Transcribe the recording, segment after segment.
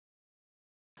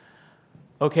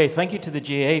Okay, thank you to the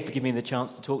GA for giving me the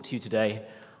chance to talk to you today.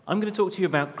 I'm going to talk to you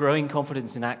about growing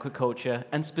confidence in aquaculture,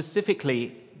 and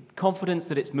specifically, confidence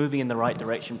that it's moving in the right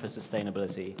direction for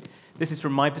sustainability. This is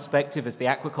from my perspective as the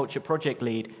aquaculture project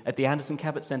lead at the Anderson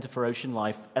Cabot Center for Ocean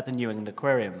Life at the New England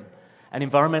Aquarium, an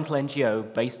environmental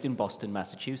NGO based in Boston,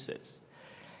 Massachusetts.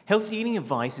 Healthy eating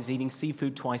advice is eating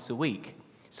seafood twice a week.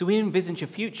 So we envisage a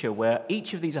future where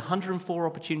each of these 104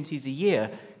 opportunities a year,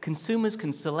 consumers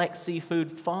can select seafood,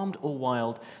 farmed or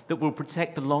wild, that will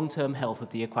protect the long-term health of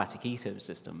the aquatic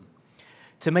ecosystem.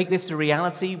 To make this a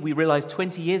reality, we realized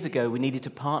 20 years ago we needed to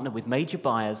partner with major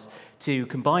buyers to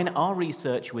combine our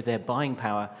research with their buying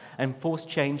power and force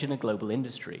change in a global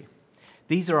industry.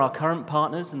 These are our current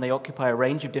partners, and they occupy a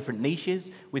range of different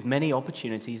niches with many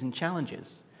opportunities and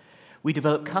challenges. We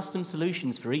develop custom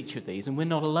solutions for each of these, and we're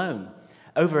not alone.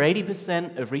 Over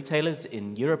 80% of retailers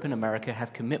in Europe and America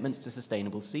have commitments to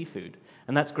sustainable seafood,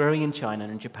 and that's growing in China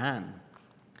and Japan.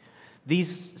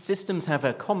 These systems have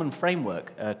a common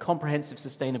framework, a comprehensive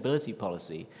sustainability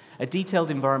policy, a detailed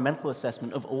environmental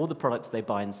assessment of all the products they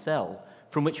buy and sell,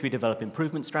 from which we develop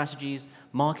improvement strategies,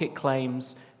 market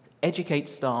claims, educate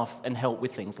staff, and help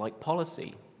with things like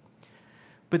policy.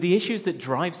 But the issues that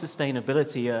drive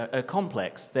sustainability are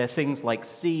complex. They're things like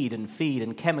seed and feed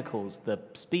and chemicals, the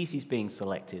species being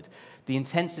selected, the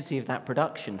intensity of that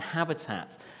production,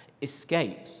 habitat,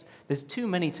 escapes. There's too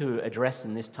many to address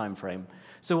in this time frame.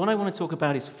 So what I want to talk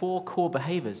about is 4 core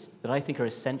behaviors that I think are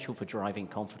essential for driving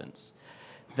confidence.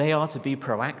 They are to be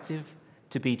proactive,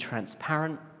 to be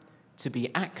transparent, to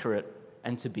be accurate,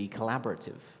 and to be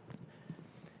collaborative.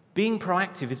 Being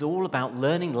proactive is all about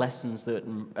learning lessons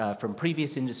from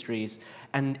previous industries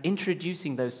and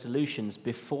introducing those solutions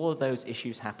before those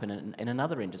issues happen in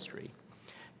another industry.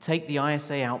 Take the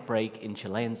ISA outbreak in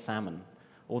Chilean salmon,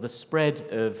 or the spread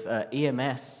of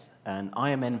EMS and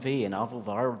IMNV and other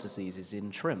viral diseases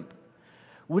in shrimp.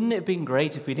 Wouldn't it have been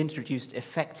great if we'd introduced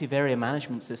effective area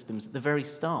management systems at the very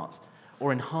start,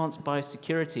 or enhanced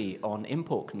biosecurity on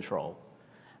import control?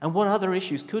 And what other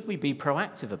issues could we be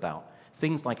proactive about?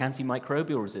 Things like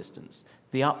antimicrobial resistance,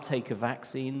 the uptake of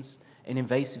vaccines in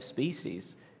invasive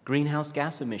species, greenhouse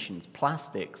gas emissions,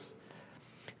 plastics.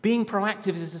 Being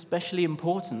proactive is especially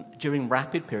important during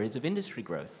rapid periods of industry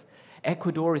growth.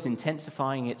 Ecuador is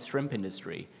intensifying its shrimp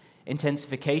industry.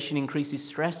 Intensification increases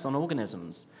stress on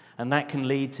organisms, and that can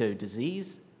lead to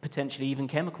disease, potentially even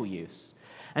chemical use.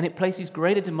 And it places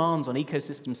greater demands on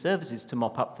ecosystem services to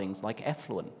mop up things like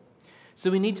effluent. So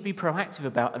we need to be proactive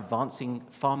about advancing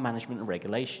farm management and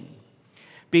regulation.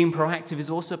 Being proactive is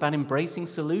also about embracing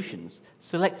solutions.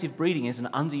 Selective breeding is an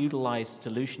underutilized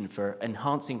solution for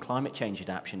enhancing climate change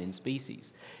adaptation in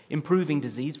species, improving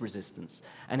disease resistance,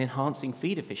 and enhancing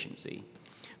feed efficiency.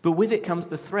 But with it comes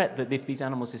the threat that if these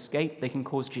animals escape, they can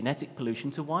cause genetic pollution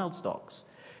to wild stocks.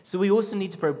 So we also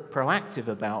need to be proactive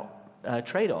about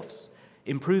trade-offs,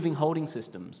 improving holding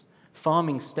systems,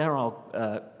 farming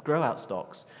sterile grow-out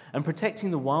stocks, and protecting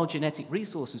the wild genetic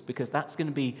resources, because that's going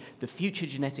to be the future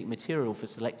genetic material for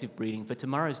selective breeding for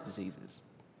tomorrow's diseases.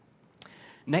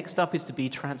 Next up is to be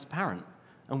transparent.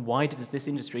 And why does this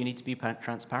industry need to be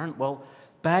transparent? Well,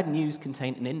 bad news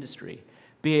contained in industry,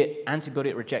 be it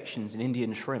antibiotic rejections in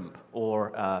Indian shrimp,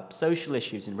 or social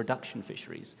issues in reduction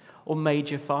fisheries, or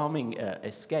major farming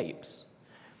escapes.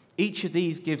 Each of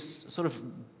these gives sort of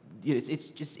it's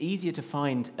just easier to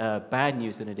find bad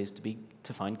news than it is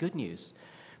to find good news.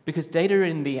 Because data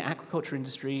in the aquaculture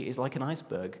industry is like an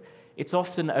iceberg. It's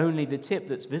often only the tip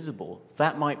that's visible.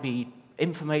 That might be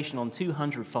information on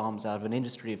 200 farms out of an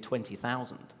industry of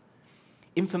 20,000.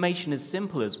 Information as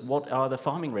simple as what are the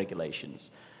farming regulations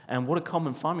and what are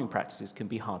common farming practices can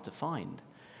be hard to find.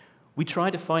 We try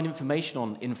to find information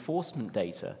on enforcement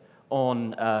data,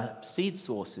 on seed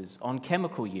sources, on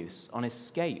chemical use, on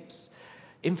escapes.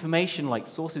 Information like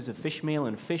sources of fish meal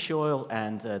and fish oil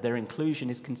and their inclusion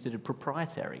is considered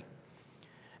proprietary.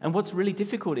 And what's really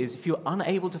difficult is if you're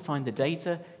unable to find the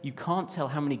data, you can't tell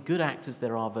how many good actors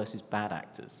there are versus bad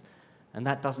actors. And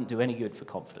that doesn't do any good for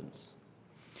confidence.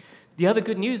 The other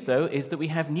good news, though, is that we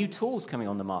have new tools coming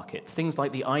on the market, things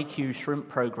like the IQ Shrimp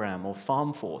Program or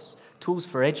Farm Force, tools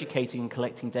for educating and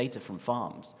collecting data from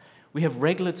farms. We have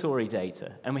regulatory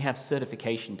data, and we have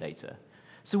certification data.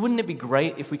 So wouldn't it be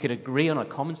great if we could agree on a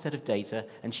common set of data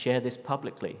and share this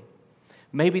publicly?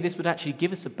 Maybe this would actually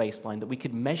give us a baseline that we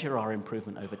could measure our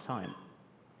improvement over time.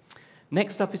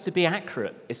 Next up is to be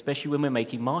accurate, especially when we're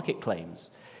making market claims.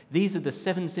 These are the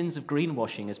 7 sins of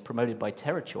greenwashing as promoted by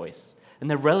TerraChoice. And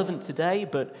they're relevant today,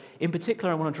 but in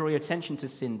particular, I want to draw your attention to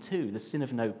sin 2, the sin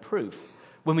of no proof,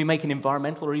 when we make an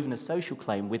environmental or even a social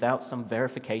claim without some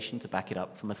verification to back it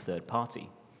up from a third party.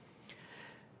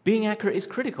 Being accurate is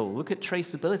critical. Look at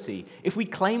traceability. If we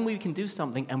claim we can do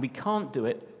something and we can't do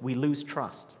it, we lose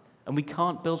trust. And we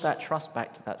can't build that trust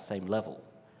back to that same level.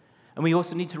 And we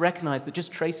also need to recognize that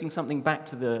just tracing something back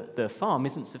to the farm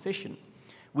isn't sufficient.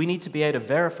 We need to be able to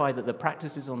verify that the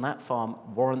practices on that farm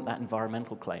warrant that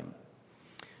environmental claim.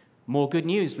 More good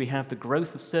news, we have the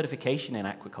growth of certification in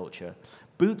aquaculture.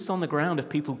 Boots on the ground of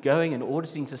people going and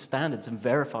auditing to standards and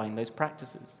verifying those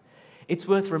practices. It's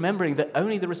worth remembering that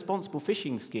only the Responsible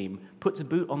Fishing Scheme puts a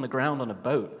boot on the ground on a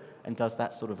boat and does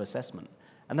that sort of assessment.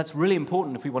 And that's really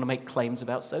important if we want to make claims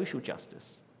about social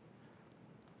justice.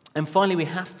 And finally, we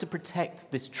have to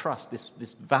protect this trust,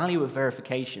 this value of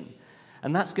verification.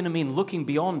 And that's going to mean looking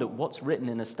beyond at what's written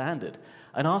in a standard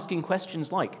and asking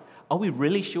questions like, are we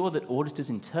really sure that auditors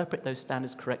interpret those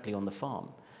standards correctly on the farm?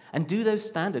 And do those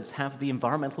standards have the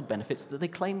environmental benefits that they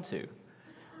claim to?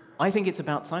 I think it's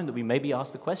about time that we maybe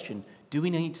ask the question, do we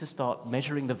need to start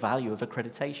measuring the value of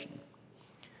accreditation?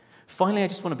 Finally, I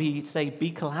just want to say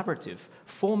be collaborative,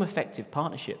 form effective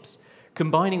partnerships.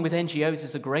 Combining with NGOs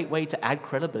is a great way to add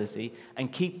credibility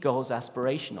and keep goals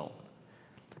aspirational.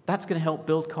 That's going to help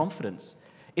build confidence.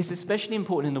 It's especially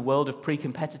important in the world of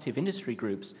pre-competitive industry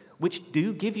groups, which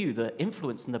do give you the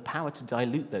influence and the power to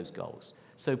dilute those goals.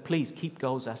 So please keep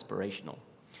goals aspirational.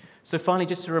 So finally,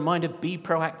 just a reminder, be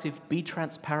proactive, be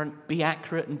transparent, be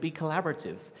accurate, and be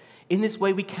collaborative. In this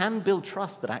way, we can build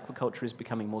trust that aquaculture is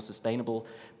becoming more sustainable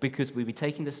because we'll be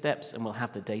taking the steps and we'll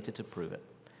have the data to prove it.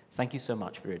 Thank you so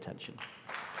much for your attention.